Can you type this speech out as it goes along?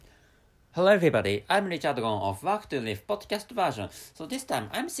Hello everybody, I'm Richard Gon of Work to Live podcast version. So this time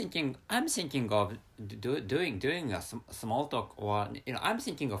I'm thinking of doing a small talk, or I'm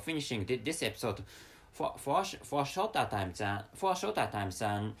thinking of finishing this episode for a shorter time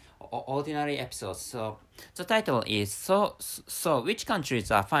than ordinary episodes. So the title is so which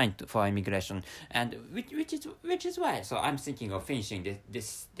countries are fine for immigration, and which is why. So I'm thinking of finishing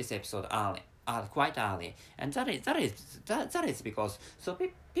this episode early. Quite early, and that is because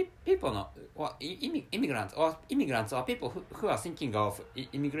people know, or immigrants or people who are thinking of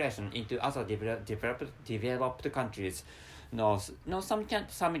immigration into other developed countries know some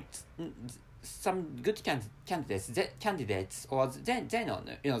good candidates, or they know,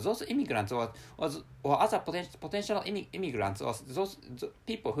 those immigrants, or other potential immigrants, or those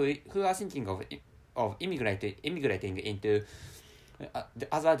people who are thinking of immigrating into the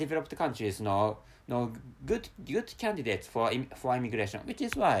other developed countries know good candidates for immigration, which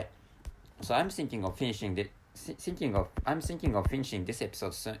is why. So I'm thinking of finishing this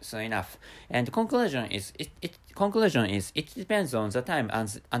episode soon enough. And conclusion is it depends on the time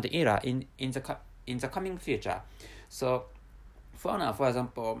and the era in the coming future. So for now, for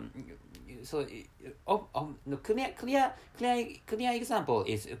example, so the clear example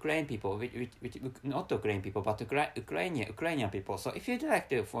is Ukrainian people, which not Ukrainian people, but Ukrainian people. So if you'd like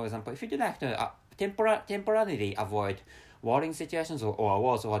to, for example, temporarily avoid warring situations, or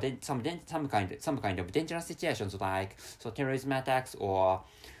wars, or some kind of dangerous situations, like terrorism attacks, or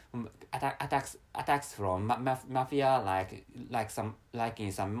attacks from mafia, like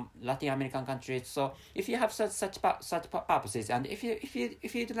in some Latin American countries. So if you have such purposes, and if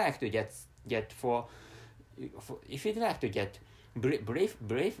you'd like to get for if you'd like to get brief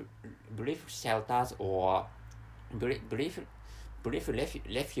shelters, or brief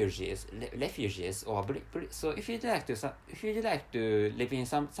refugees, or so if you'd like to live in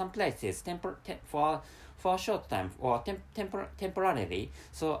some places for a short time, or temporarily.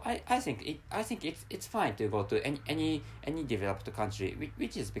 So I think it's fine to go to any developed country,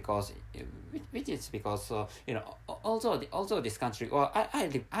 which is because although this country, or I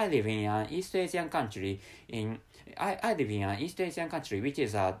live in an East Asian country, which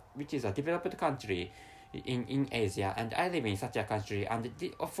is a developed country in Asia, and I live in such a country. And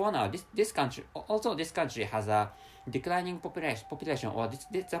for now, this country, although this country has a declining population, or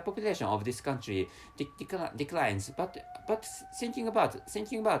the population of this country declines, but thinking about,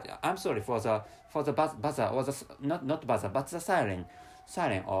 I'm sorry for the buzzer, or the not buzzer, but the siren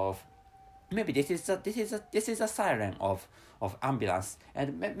of, maybe this is a siren of ambulance.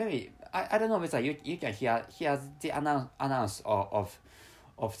 And maybe I don't know whether you can hear the announce of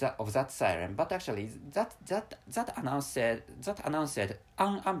that siren, but actually that announce said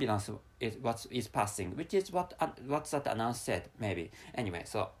an ambulance is passing, which is what that announce said, maybe. Anyway,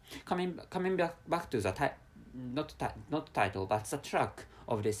 so coming back to the not title, but the track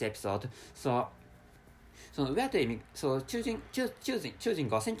of this episode. So where to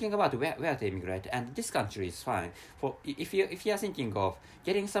choosing or thinking about where to immigrate, and this country is fine for if you are thinking of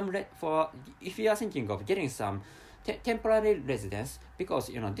getting some temporary residence,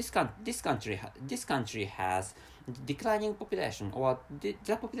 because this country has declining population, or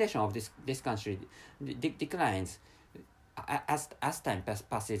the population of this country declines as time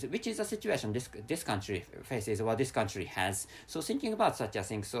passes, which is a situation this country faces, or this country has. So thinking about such a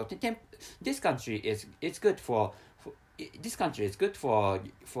thing, so this country is good for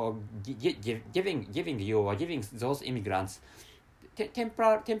giving you, or giving those immigrants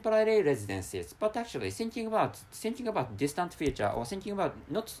temporary residences. But actually thinking about distant future, or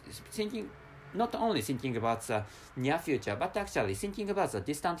not only thinking about the near future, but actually thinking about the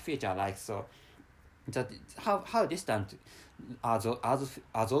distant future, like, so that how distant are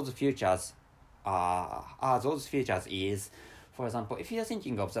those futures is. For example, if you're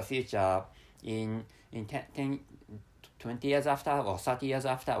thinking of the future in 10 20 years after, or 30 years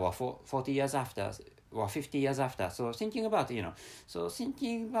after, or 40 years after, or 50 years after, so thinking about the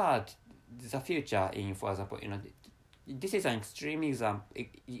future in, for example, this is an extreme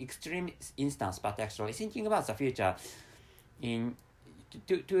instance, but actually thinking about the future in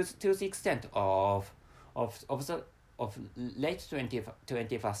to the extent of late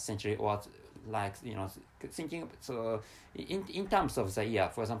 21st century, or like, thinking, so in terms of the year.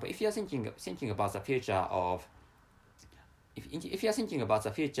 For example, if you're thinking about the future of, if you're thinking about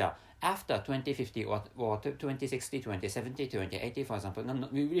the future after 2050, or 2060, 2070, 2080, for example,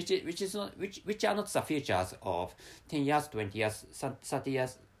 which are not the futures of 10 years, 20 years, 30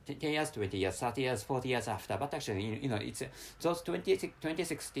 years, 10 years, 20 years, 30 years, 40 years after, but actually, it's those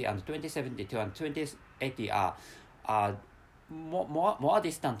 2060 and 2072 and 2080 are more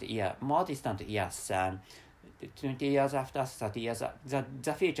distant years than 20 years after, 30 years,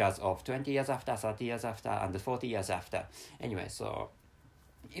 the futures of 20 years after, 30 years after, and 40 years after. Anyway, so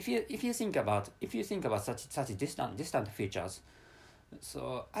if you think about such distant futures,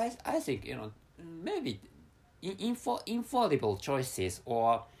 so I think maybe infallible choices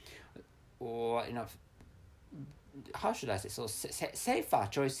or how should I say, so safer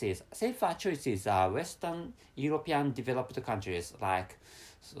choices are Western European developed countries like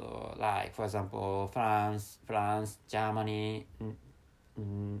for example France, Germany,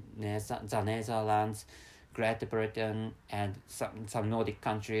 the Netherlands, Great Britain, and some Nordic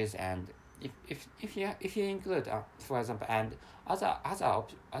countries. And if you include for example, and other I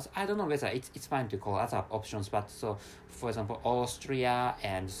don't know whether it's fine to call other options, but so for example Austria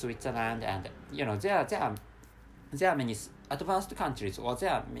and Switzerland, and there are many advanced countries, or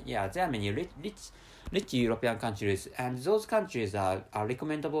there are many rich European countries, and those countries are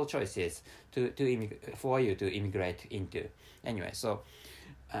recommendable choices for you to immigrate into. Anyway, so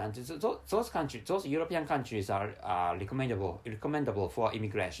and those European countries are recommendable for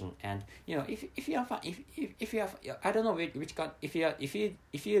immigration. And if you have I don't know which if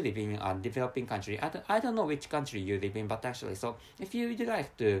you live in a developing country, I don't know which country you live in, but actually, so if you would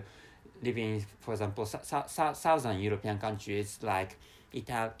like to live in, for example, southern European countries like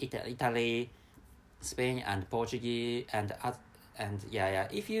Italy, Spain, and Portuguese, and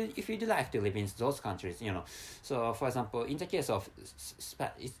if you'd like to live in those countries, so for example, in the case of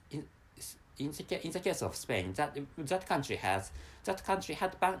Spain, that country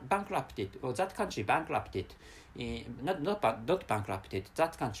had bankrupted, or that country bankrupted, not bankrupted,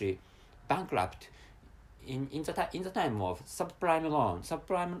 that country bankrupt in the time of subprime loan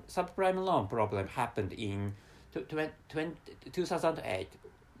problem happened in 2008.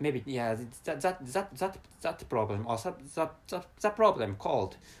 Maybe that problem, or the problem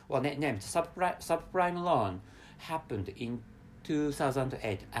called or named subprime loan happened in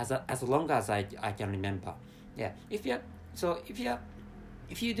 2008, as long as I can remember. Yeah, if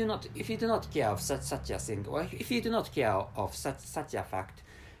you do not care of such a thing, or if you do not care of such a fact,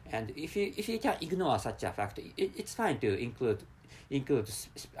 and if you can ignore such a fact, it's fine to include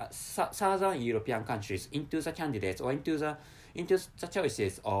southern European countries into the candidates, or into the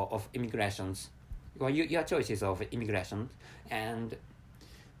choices of immigrations, or your choices of immigration. And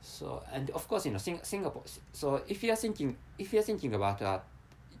so, and of course, Singapore. So if you're thinking about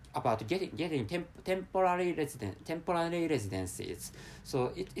getting temporary residencies,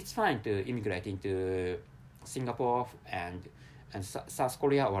 so it's fine to immigrate into Singapore and South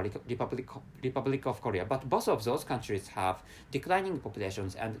Korea, or Republic of Korea. But both of those countries have declining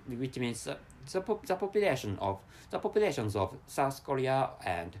populations, and which means the populations of South Korea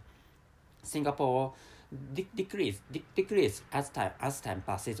and Singapore decrease as time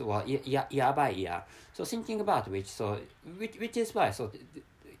passes, or year by year. So thinking about which is why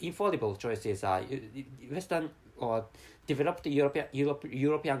infallible choices are Western or developed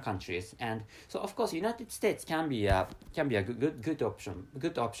European countries. And so of course United States can be a good option,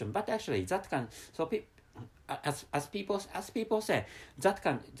 but actually that can, so as people say, that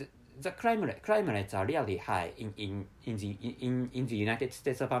can, the crime rates are really high in the United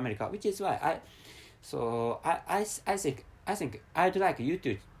States of America, which is why I think I'd like you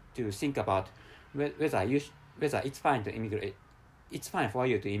to think about whether it's fine to immigrate, it's fine for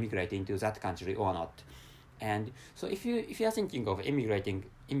you to immigrate into that country or not. And so if you are thinking of immigrating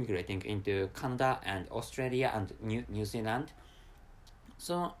into Canada and Australia and New Zealand,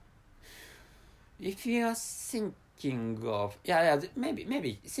 so if you are thinking of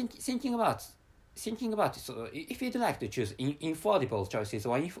maybe thinking about, so if you'd like to choose infallible choices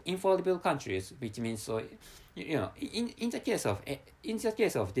or infallible countries, which means, so in the case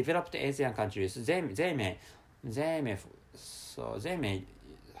of developed Asian countries, they may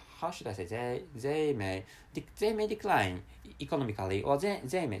how should I say, they may decline economically, or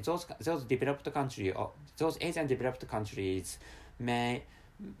those developed countries, or those Asian developed countries may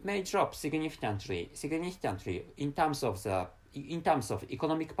drop significantly in terms of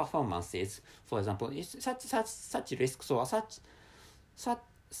economic performances. For example, such risks, or such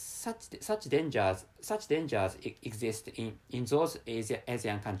dangers exist in those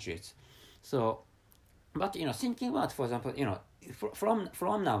Asian countries. So, but thinking about, for example, from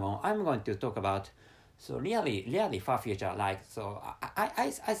now on, I'm going to talk about, so really far future, like, so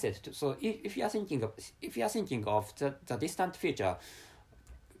I said, so if you are thinking of the distant future,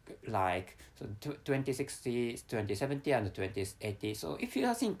 like so 2060, 2070, and 2080. So if you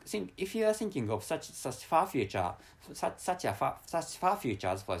are thinking of such far future, such far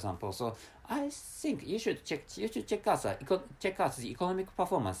futures, for example, so I think you should check out the economic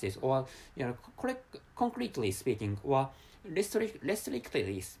performances, or concretely speaking, or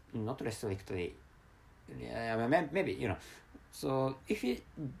restrictedly, not restrictedly, maybe So if you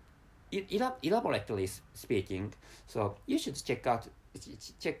elaborately speaking, so you should check.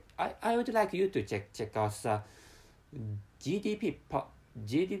 I would like you to check out the GDP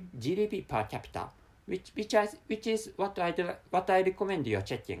per capita, which is what I recommend you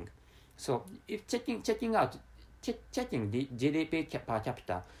checking. So if checking the GDP per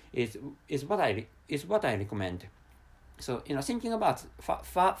capita is what I recommend. So thinking about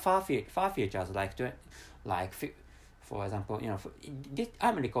far futures, for example,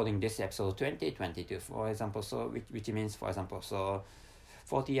 I'm recording this episode 2022, for example, so which means, for example, so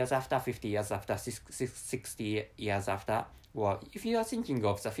 40 years after, 50 years after, 60 years after. Well, if you are thinking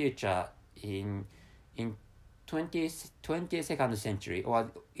of the future in 22nd century, or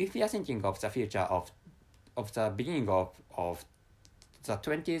if you are thinking of the future of the beginning of the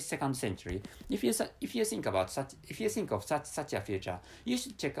 22nd century, if you think of such a future, you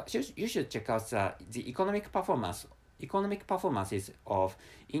should check out the economic performances of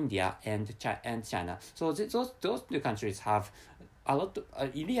India and China. So those two countries have a lot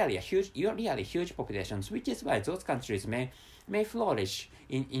really huge populations, which is why those countries may flourish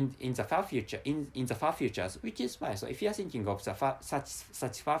in the far future, in the far futures, which is why, so if you are thinking of the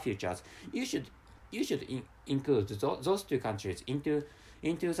such far futures, you should include those two countries into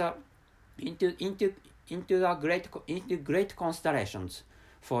the great considerations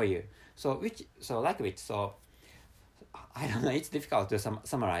for you. So I don't know, it's difficult to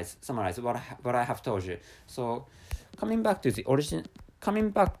summarize what I have told you. So coming back to the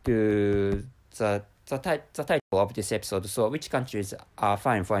title of this episode, so which countries are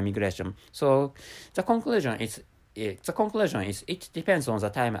fine for immigration? So the conclusion is it depends on the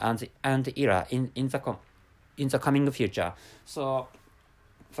time and era in the coming future. So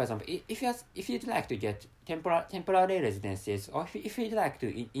for example, if you'd like to get temporary residencies, or if you'd like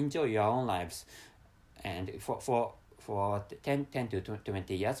to enjoy your own lives, and for 10 to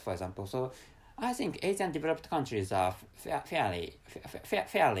 20 years, for example, so I think Asian developed countries are fairly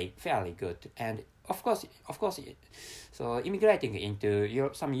good, and of course, so immigrating into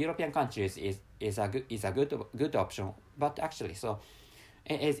some European countries is a good option. But actually, so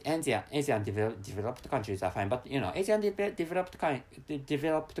Asian developed countries are fine, but Asian developed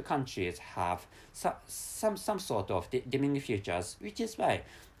countries have some sort of dimming futures, which is why.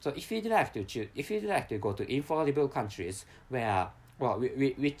 So if you'd like to go to infallible countries where, well,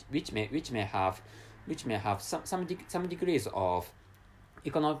 which may have some degrees of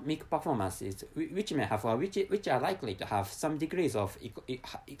economic performances, which are likely to have some degrees of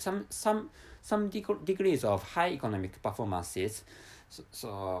degrees of high economic performances.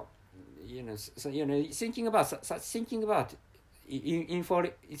 So thinking about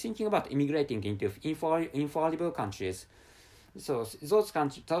immigrating into infallible countries. So those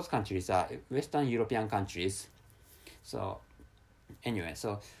countries are Western European countries. So anyway,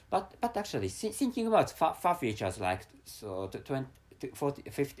 so but actually thinking about far futures, like so 20, 40,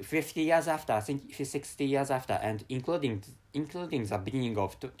 50 years after, I think 60 years after, and including the beginning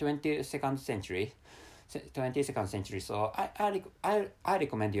of 22nd century. So I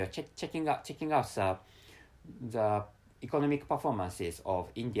recommend you checking out the economic performances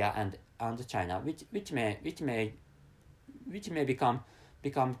of India and China, which may become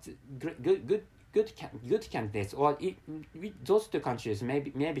good candidates, or those two countries may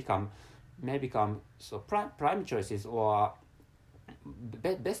become so prime choices, or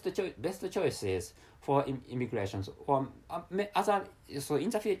best choices for immigrations, or so in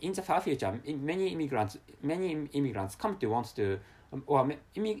the far future, many immigrants come to want to, or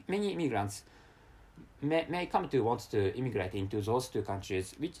many immigrants may come to want to immigrate into those two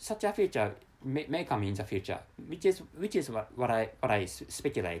countries, which such a future may come in the future, which is what I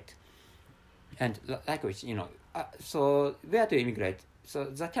speculate. And like which, so where to immigrate? So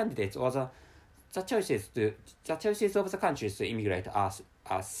the candidates, or the choices of the countries to immigrate are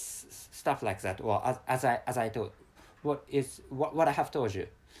stuff like that, or as I told, what I have told you.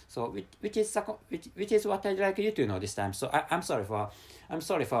 So which is what I'd like you to know this time. So I'm sorry for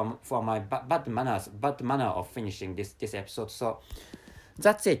my bad manner of finishing this episode. So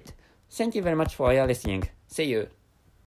that's it. Thank you very much for your listening. See you.